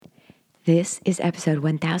This is episode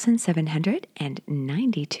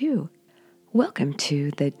 1792. Welcome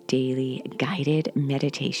to the Daily Guided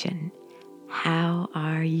Meditation. How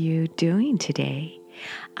are you doing today?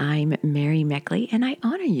 I'm Mary Meckley, and I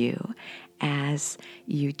honor you as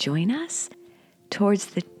you join us towards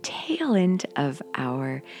the tail end of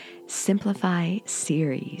our Simplify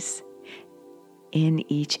series. In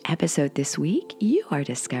each episode this week, you are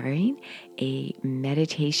discovering a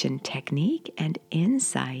meditation technique and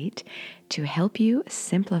insight to help you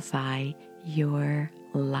simplify your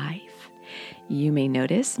life. You may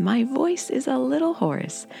notice my voice is a little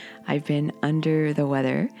hoarse. I've been under the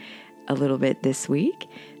weather a little bit this week,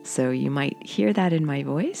 so you might hear that in my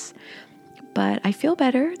voice. But I feel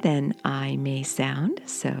better than I may sound,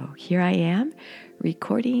 so here I am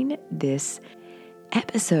recording this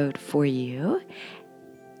episode for you.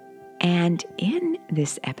 And in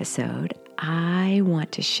this episode, I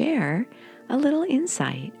want to share a little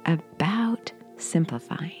insight about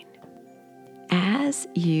simplifying. As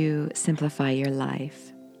you simplify your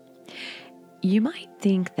life, you might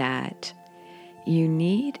think that you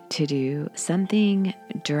need to do something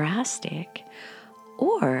drastic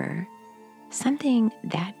or something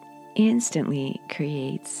that instantly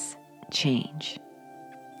creates change.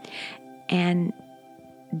 And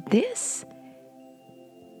this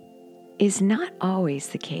is not always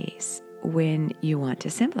the case when you want to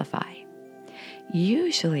simplify.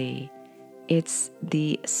 Usually, it's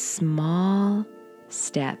the small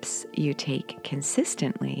steps you take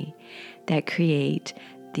consistently that create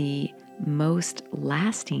the most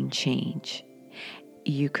lasting change.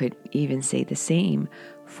 You could even say the same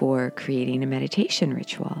for creating a meditation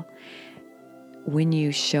ritual. When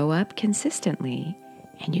you show up consistently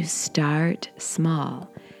and you start small,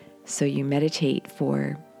 so you meditate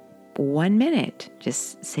for 1 minute,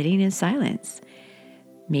 just sitting in silence,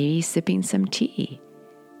 maybe sipping some tea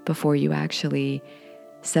before you actually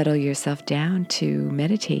settle yourself down to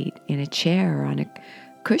meditate in a chair or on a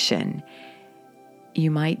cushion.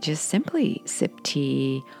 You might just simply sip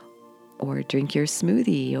tea or drink your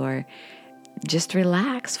smoothie or just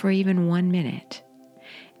relax for even 1 minute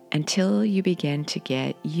until you begin to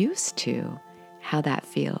get used to how that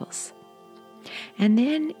feels. And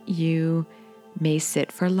then you may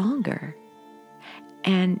sit for longer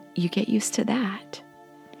and you get used to that.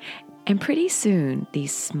 And pretty soon,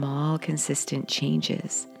 these small, consistent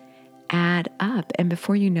changes add up. And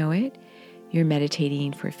before you know it, you're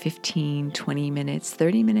meditating for 15, 20 minutes,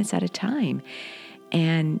 30 minutes at a time.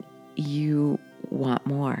 And you want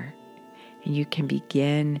more. And you can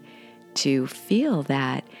begin to feel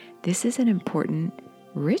that this is an important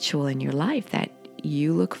ritual in your life that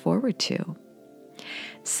you look forward to.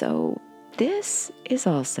 So this is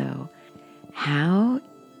also how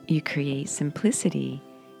you create simplicity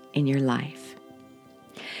in your life.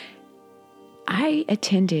 I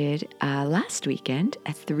attended last weekend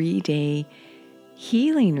a 3-day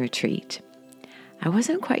healing retreat. I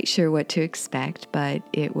wasn't quite sure what to expect, but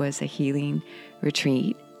it was a healing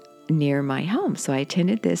retreat near my home. So I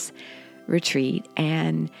attended this retreat,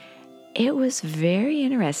 and it was very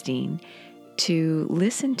interesting to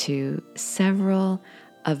listen to several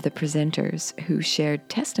of the presenters who shared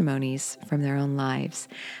testimonies from their own lives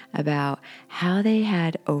about how they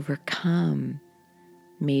had overcome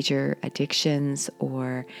major addictions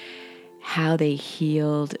or how they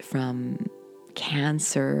healed from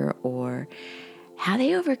cancer or how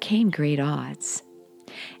they overcame great odds.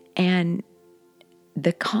 And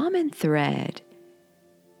the common thread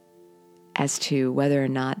as to whether or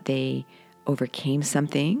not they overcame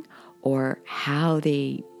something or how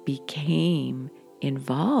they became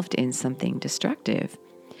involved in something destructive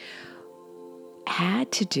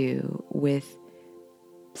had to do with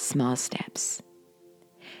small steps.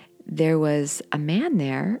 There was a man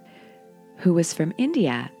there who was from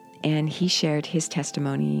India, and he shared his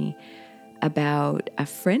testimony about a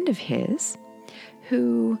friend of his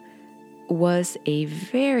who was a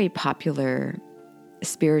very popular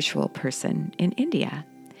spiritual person in India.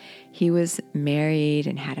 He was married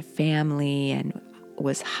and had a family and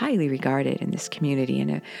was highly regarded in this community and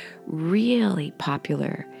a really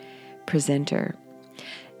popular presenter.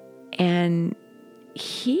 And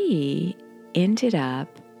he ended up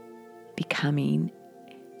becoming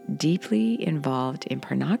deeply involved in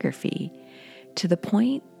pornography to the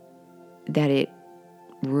point that it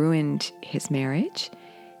ruined his marriage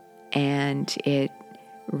and it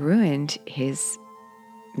ruined his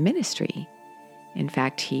ministry. In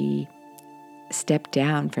fact, he stepped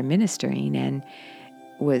down from ministering and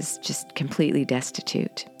was just completely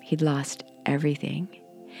destitute. He'd lost everything.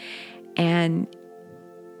 And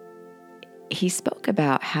he spoke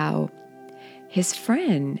about how His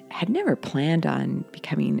friend had never planned on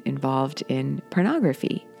becoming involved in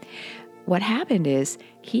pornography. What happened is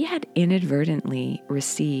he had inadvertently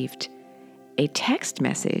received a text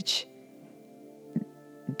message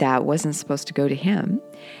that wasn't supposed to go to him,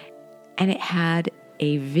 and it had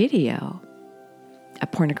a video, a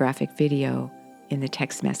pornographic video in the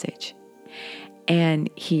text message. And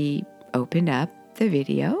he opened up the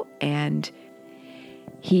video and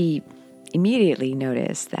he immediately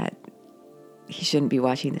noticed that he shouldn't be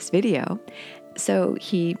watching this video. So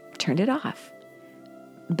he turned it off,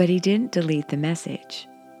 but he didn't delete the message.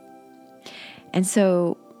 And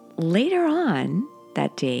so later on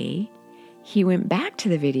that day, he went back to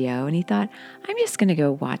the video and he thought, I'm just going to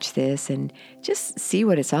go watch this and just see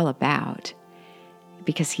what it's all about,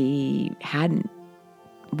 because he hadn't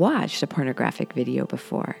watched a pornographic video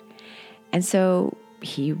before. And so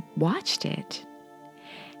he watched it.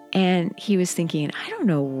 And he was thinking, I don't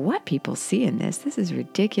know what people see in this. This is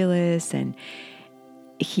ridiculous. And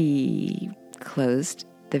he closed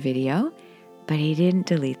the video, but he didn't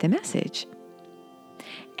delete the message.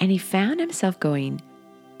 And he found himself going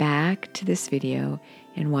back to this video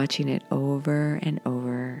and watching it over and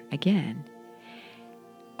over again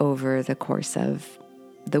over the course of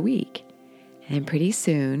the week. And then pretty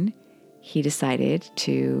soon he decided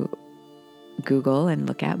to Google and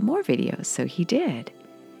look at more videos. So he did.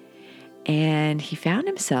 And he found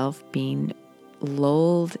himself being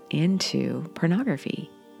lulled into pornography.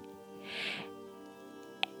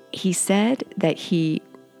 He said that he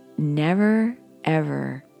never,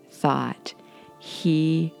 ever thought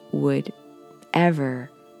he would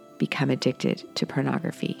ever become addicted to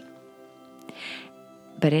pornography.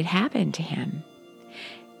 But it happened to him.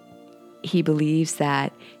 He believes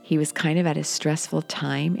that he was kind of at a stressful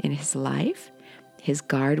time in his life. His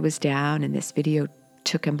guard was down, and this video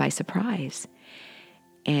took him by surprise.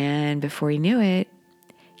 And before he knew it,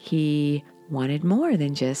 he wanted more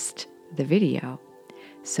than just the video.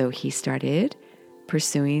 So he started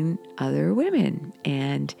pursuing other women,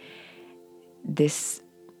 and this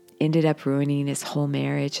ended up ruining his whole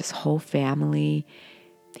marriage, his whole family,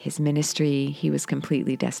 his ministry. He was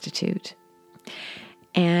completely destitute.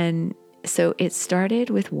 And so it started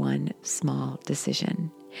with one small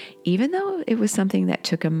decision. Even though it was something that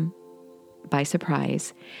took him by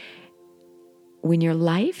surprise, when your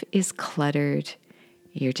life is cluttered,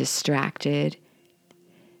 you're distracted,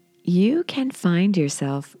 you can find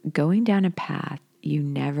yourself going down a path you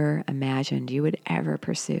never imagined you would ever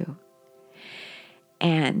pursue.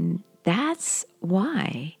 And that's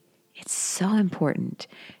why it's so important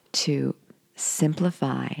to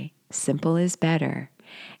simplify. Simple is better.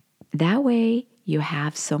 That way you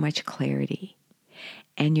have so much clarity,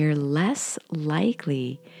 and you're less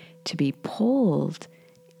likely to be pulled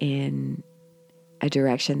in a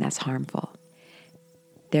direction that's harmful.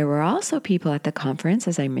 There were also people at the conference,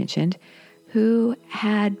 as I mentioned, who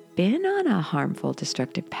had been on a harmful,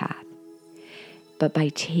 destructive path. But by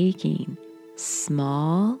taking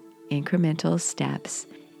small, incremental steps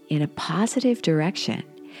in a positive direction,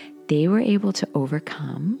 they were able to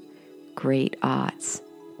overcome great odds.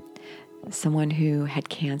 Someone who had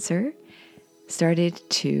cancer started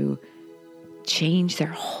to change their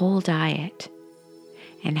whole diet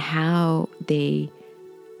and how they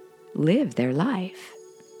live their life.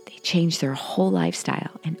 They changed their whole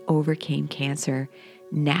lifestyle and overcame cancer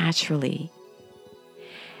naturally.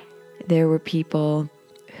 There were people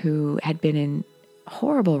who had been in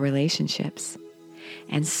horrible relationships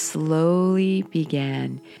and slowly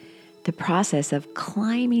began the process of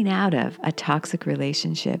climbing out of a toxic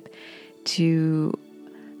relationship to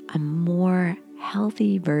a more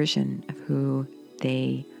healthy version of who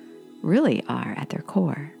they really are at their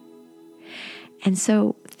core. And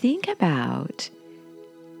so think about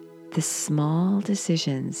the small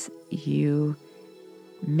decisions you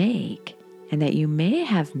make and that you may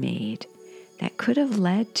have made that could have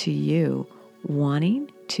led to you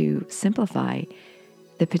wanting to simplify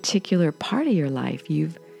the particular part of your life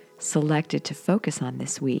you've selected to focus on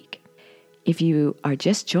this week. If you are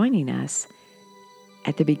just joining us,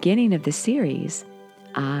 at the beginning of the series,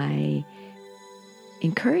 I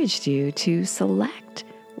encouraged you to select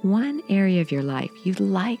one area of your life you'd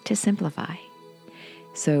like to simplify.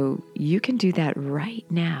 So you can do that right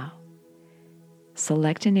now.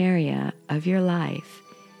 Select an area of your life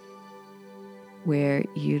where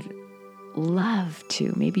you'd love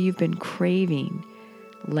to. Maybe you've been craving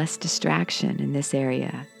less distraction in this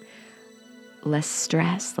area, less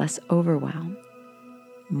stress, less overwhelm,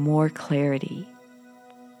 more clarity.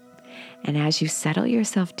 And as you settle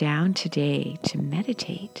yourself down today to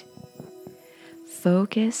meditate,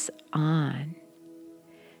 focus on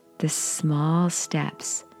the small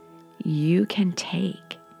steps you can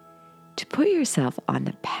take to put yourself on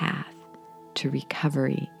the path to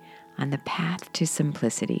recovery, on the path to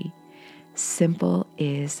simplicity. Simple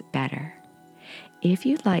is better. If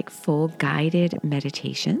you'd like full guided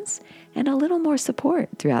meditations and a little more support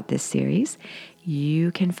throughout this series,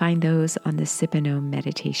 you can find those on the Sip and Om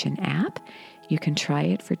Meditation app. You can try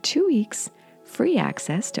it for 2 weeks, free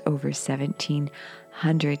access to over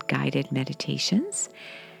 1,700 guided meditations.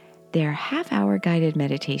 They're half-hour guided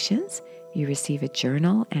meditations. You receive a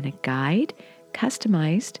journal and a guide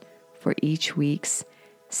customized for each week's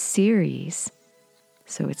series.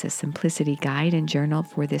 So it's a simplicity guide and journal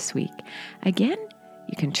for this week. Again,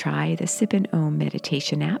 you can try the Sip and Om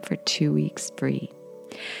Meditation app for 2 weeks free.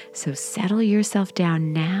 So settle yourself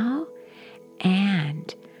down now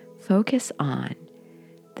and focus on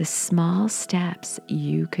the small steps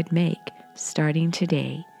you could make starting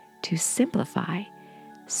today to simplify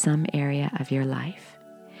some area of your life.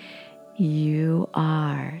 You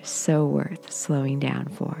are so worth slowing down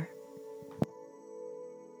for.